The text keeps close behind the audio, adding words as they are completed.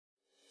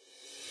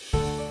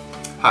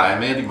Hi,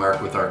 I'm Andy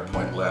Mark with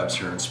ARCpoint Labs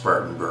here in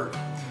Spartanburg.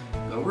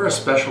 We're a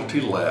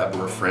specialty lab.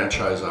 We're a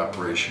franchise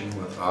operation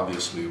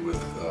obviously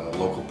with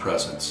local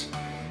presence.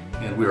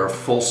 And we are a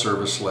full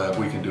service lab.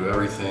 We can do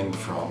everything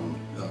from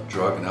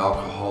drug and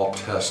alcohol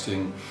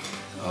testing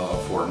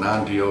for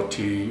non-DOT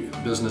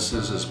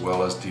businesses as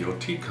well as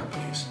DOT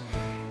companies.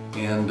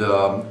 And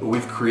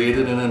we've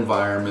created an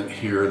environment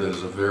here that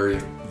is a very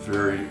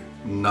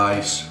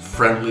nice,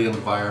 friendly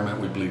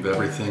environment. We believe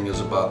everything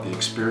is about the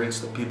experience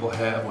that people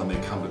have when they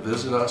come to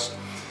visit us.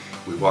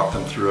 We walk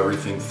them through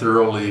everything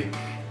thoroughly,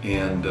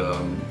 and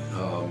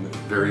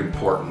very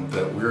important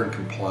that we're in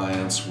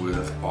compliance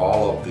with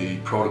all of the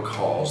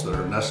protocols that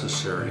are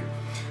necessary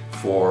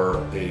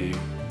for a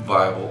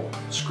viable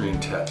screen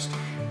test.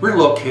 We're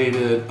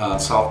located on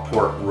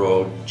Southport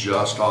Road,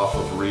 just off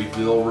of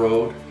Reedville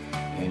Road,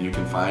 and you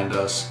can find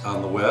us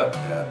on the web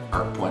at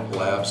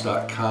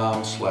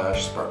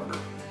arcpointlabs.com/Spartanburg.